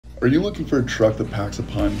Are you looking for a truck that packs a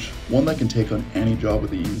punch, one that can take on any job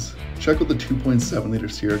with ease? Check out the 2.7-liter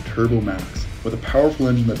Sierra TurboMax. With a powerful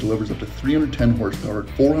engine that delivers up to 310 horsepower,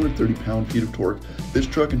 430 pound-feet of torque, this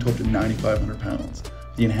truck can tow up to 9,500 pounds.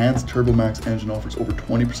 The enhanced TurboMax engine offers over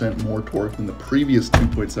 20% more torque than the previous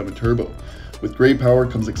 2.7 turbo. With great power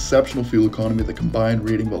comes exceptional fuel economy with a combined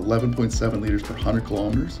rating of 11.7 liters per 100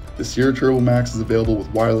 kilometers. The Sierra TurboMax is available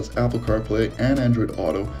with wireless Apple CarPlay and Android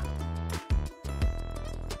Auto,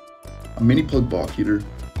 a mini plug balk heater,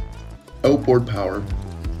 outboard power,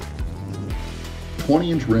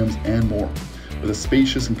 20-inch rims, and more. With a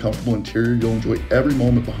spacious and comfortable interior, you'll enjoy every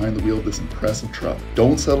moment behind the wheel of this impressive truck.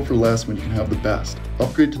 Don't settle for less when you can have the best.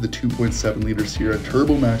 Upgrade to the 2.7-liter Sierra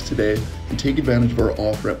TurboMax today and take advantage of our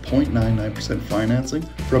offer at 0.99% financing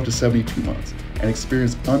for up to 72 months and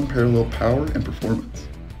experience unparalleled power and performance.